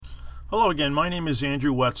Hello again, my name is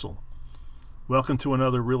Andrew Wetzel. Welcome to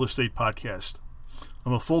another real estate podcast.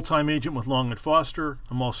 I'm a full-time agent with Long & Foster.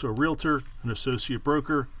 I'm also a realtor, an associate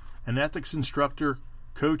broker, an ethics instructor,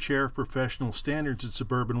 co-chair of professional standards at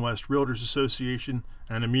Suburban West Realtors Association,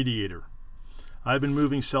 and a mediator. I've been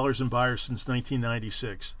moving sellers and buyers since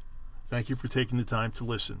 1996. Thank you for taking the time to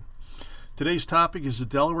listen. Today's topic is the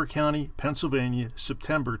Delaware County, Pennsylvania,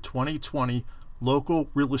 September 2020 Local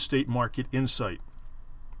Real Estate Market Insight.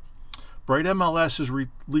 Bright MLS has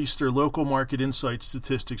released their local market insight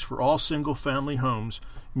statistics for all single-family homes,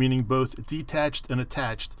 meaning both detached and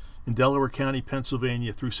attached, in Delaware County,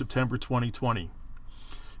 Pennsylvania through September 2020.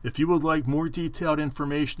 If you would like more detailed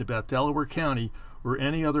information about Delaware County or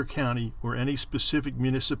any other county or any specific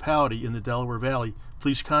municipality in the Delaware Valley,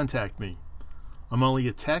 please contact me. I'm only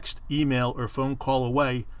a text, email, or phone call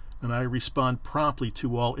away, and I respond promptly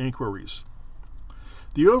to all inquiries.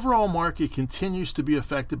 The overall market continues to be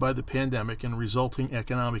affected by the pandemic and resulting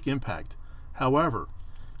economic impact. However,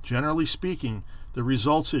 generally speaking, the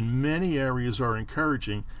results in many areas are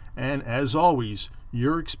encouraging, and as always,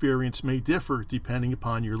 your experience may differ depending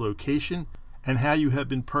upon your location and how you have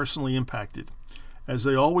been personally impacted. As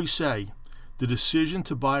I always say, the decision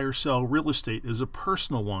to buy or sell real estate is a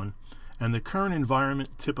personal one, and the current environment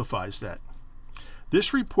typifies that.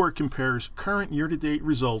 This report compares current year-to-date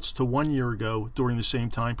results to 1 year ago during the same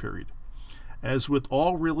time period. As with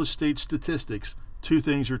all real estate statistics, two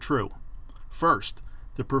things are true. First,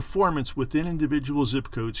 the performance within individual zip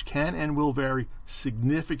codes can and will vary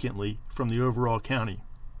significantly from the overall county.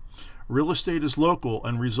 Real estate is local,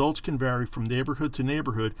 and results can vary from neighborhood to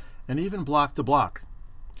neighborhood and even block to block.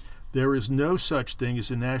 There is no such thing as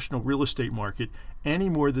a national real estate market any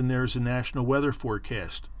more than there is a national weather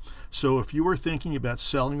forecast. So if you are thinking about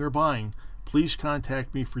selling or buying, please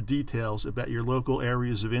contact me for details about your local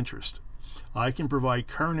areas of interest. I can provide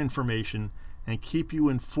current information and keep you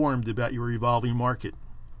informed about your evolving market.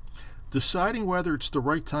 Deciding whether it's the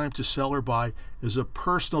right time to sell or buy is a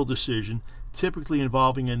personal decision, typically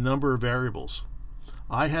involving a number of variables.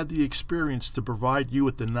 I had the experience to provide you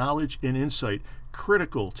with the knowledge and insight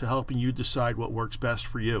critical to helping you decide what works best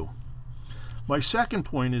for you. My second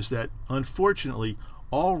point is that, unfortunately,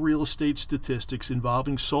 all real estate statistics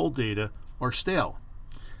involving sold data are stale.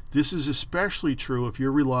 This is especially true if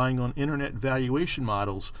you're relying on internet valuation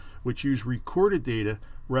models, which use recorded data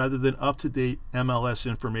rather than up-to-date MLS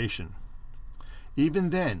information. Even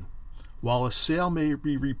then, while a sale may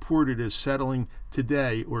be reported as settling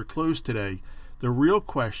today or closed today, the real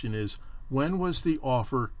question is, when was the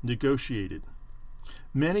offer negotiated?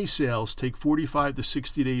 Many sales take 45 to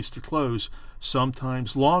 60 days to close,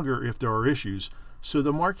 sometimes longer if there are issues, so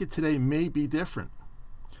the market today may be different.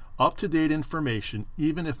 Up-to-date information,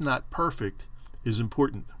 even if not perfect, is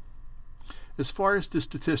important. As far as the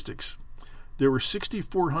statistics, there were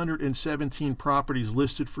 6,417 properties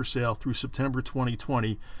listed for sale through September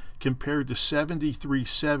 2020 compared to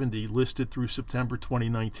 7,370 listed through September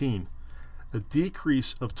 2019, a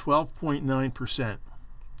decrease of 12.9%.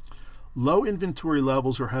 Low inventory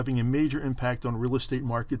levels are having a major impact on real estate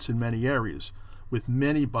markets in many areas, with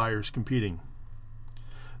many buyers competing.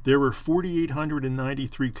 There were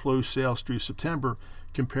 4,893 closed sales through September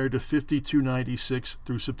compared to 5,296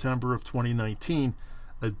 through September of 2019,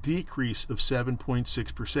 a decrease of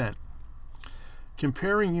 7.6%.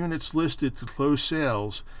 Comparing units listed to closed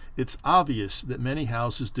sales, it's obvious that many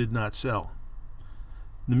houses did not sell.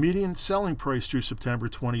 The median selling price through September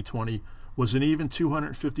 2020 was an even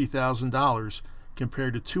 $250,000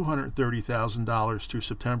 compared to $230,000 through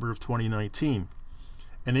September of 2019,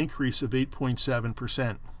 an increase of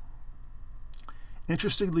 8.7%.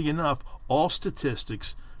 Interestingly enough, all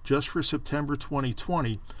statistics just for September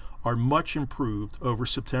 2020 are much improved over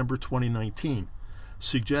September 2019,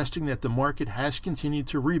 suggesting that the market has continued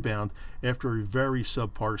to rebound after a very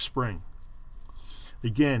subpar spring.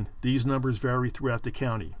 Again, these numbers vary throughout the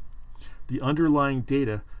county. The underlying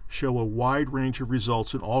data show a wide range of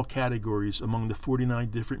results in all categories among the 49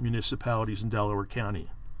 different municipalities in Delaware County.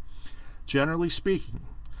 Generally speaking,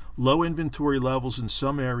 low inventory levels in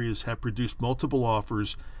some areas have produced multiple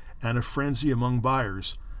offers and a frenzy among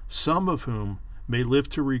buyers, some of whom may live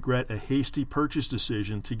to regret a hasty purchase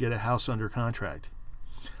decision to get a house under contract.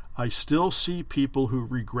 I still see people who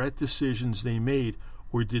regret decisions they made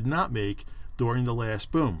or did not make during the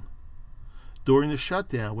last boom. During the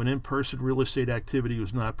shutdown, when in-person real estate activity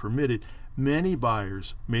was not permitted, many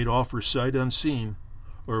buyers made offers sight unseen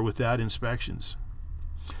or without inspections.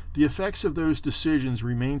 The effects of those decisions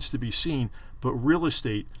remains to be seen, but real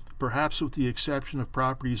estate, perhaps with the exception of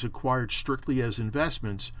properties acquired strictly as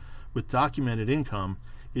investments with documented income,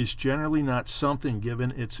 is generally not something,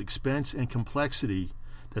 given its expense and complexity,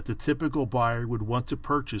 that the typical buyer would want to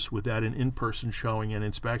purchase without an in-person showing and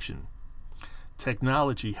inspection.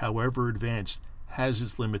 Technology, however advanced, has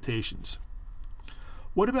its limitations.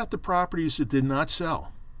 What about the properties that did not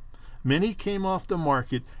sell? Many came off the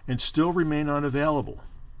market and still remain unavailable.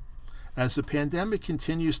 As the pandemic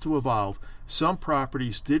continues to evolve, some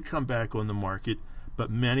properties did come back on the market, but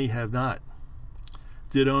many have not.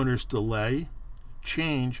 Did owners delay,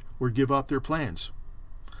 change, or give up their plans?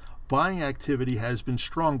 Buying activity has been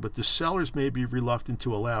strong, but the sellers may be reluctant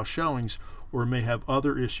to allow showings or may have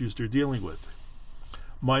other issues they're dealing with.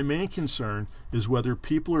 My main concern is whether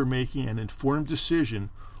people are making an informed decision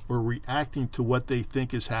or reacting to what they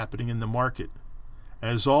think is happening in the market.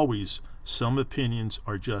 As always, some opinions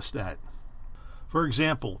are just that. For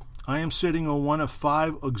example, I am sitting on one of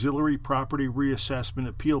 5 auxiliary property reassessment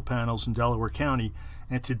appeal panels in Delaware County,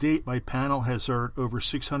 and to date my panel has heard over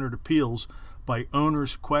 600 appeals by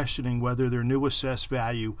owners questioning whether their new assessed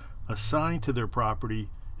value assigned to their property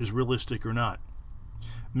is realistic or not.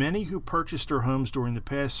 Many who purchased their homes during the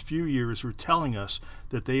past few years are telling us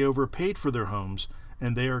that they overpaid for their homes,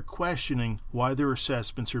 and they are questioning why their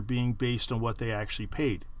assessments are being based on what they actually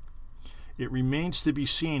paid. It remains to be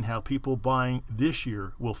seen how people buying this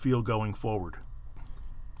year will feel going forward.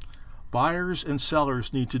 Buyers and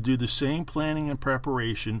sellers need to do the same planning and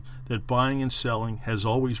preparation that buying and selling has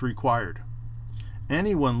always required.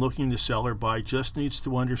 Anyone looking to sell or buy just needs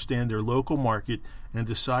to understand their local market and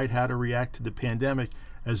decide how to react to the pandemic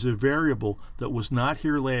as a variable that was not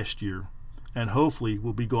here last year and hopefully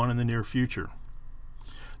will be gone in the near future.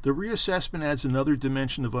 The reassessment adds another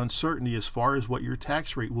dimension of uncertainty as far as what your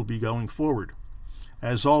tax rate will be going forward.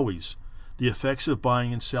 As always, the effects of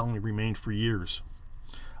buying and selling remain for years.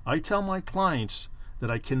 I tell my clients that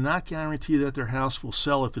I cannot guarantee that their house will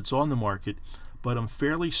sell if it's on the market, but I'm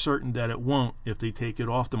fairly certain that it won't if they take it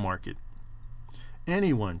off the market.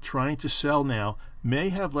 Anyone trying to sell now may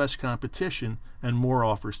have less competition and more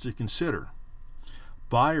offers to consider.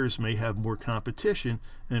 Buyers may have more competition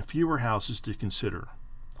and fewer houses to consider.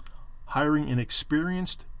 Hiring an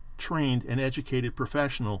experienced, trained, and educated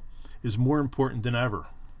professional is more important than ever.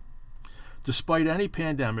 Despite any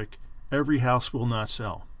pandemic, every house will not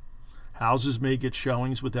sell. Houses may get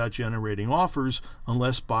showings without generating offers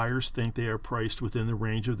unless buyers think they are priced within the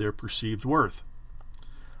range of their perceived worth.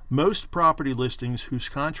 Most property listings whose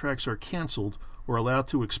contracts are canceled or allowed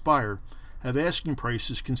to expire have asking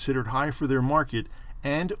prices considered high for their market,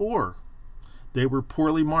 and/or they were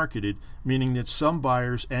poorly marketed, meaning that some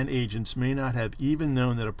buyers and agents may not have even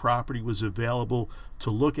known that a property was available to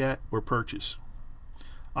look at or purchase.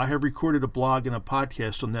 I have recorded a blog and a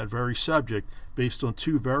podcast on that very subject based on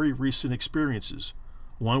 2 very recent experiences,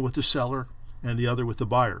 one with the seller and the other with the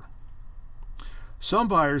buyer. Some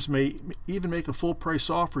buyers may even make a full price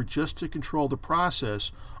offer just to control the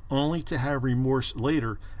process, only to have remorse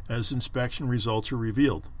later as inspection results are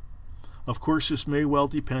revealed. Of course, this may well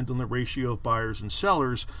depend on the ratio of buyers and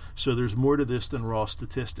sellers, so there's more to this than raw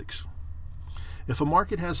statistics. If a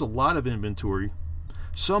market has a lot of inventory,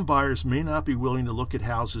 some buyers may not be willing to look at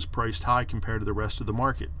houses priced high compared to the rest of the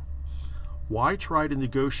market. Why try to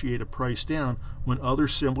negotiate a price down when other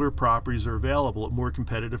similar properties are available at more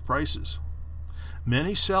competitive prices?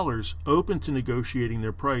 Many sellers open to negotiating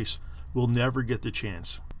their price will never get the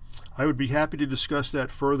chance. I would be happy to discuss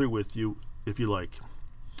that further with you if you like.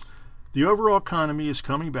 The overall economy is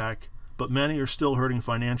coming back, but many are still hurting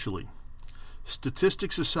financially.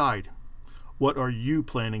 Statistics aside, what are you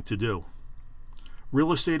planning to do?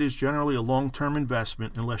 Real estate is generally a long-term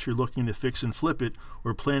investment unless you're looking to fix and flip it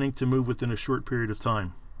or planning to move within a short period of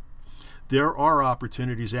time. There are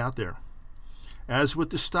opportunities out there. As with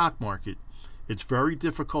the stock market, it's very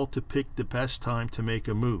difficult to pick the best time to make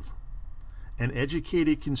a move. An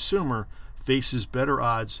educated consumer faces better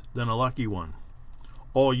odds than a lucky one.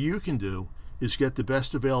 All you can do is get the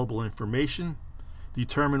best available information,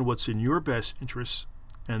 determine what's in your best interests,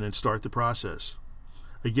 and then start the process.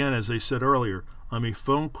 Again, as I said earlier, I'm a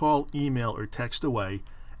phone call, email, or text away,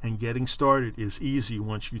 and getting started is easy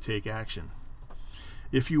once you take action.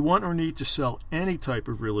 If you want or need to sell any type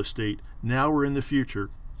of real estate now or in the future,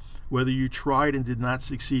 whether you tried and did not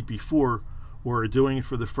succeed before or are doing it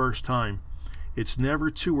for the first time, it's never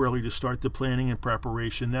too early to start the planning and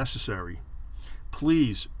preparation necessary.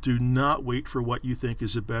 Please do not wait for what you think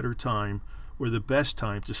is a better time or the best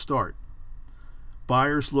time to start.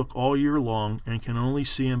 Buyers look all year long and can only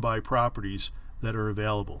see and buy properties that are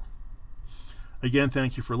available. Again,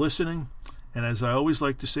 thank you for listening, and as I always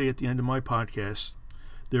like to say at the end of my podcast,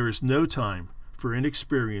 there is no time for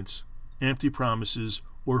inexperience, empty promises,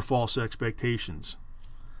 or false expectations.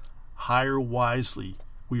 hire wisely.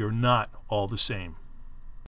 We are not all the same.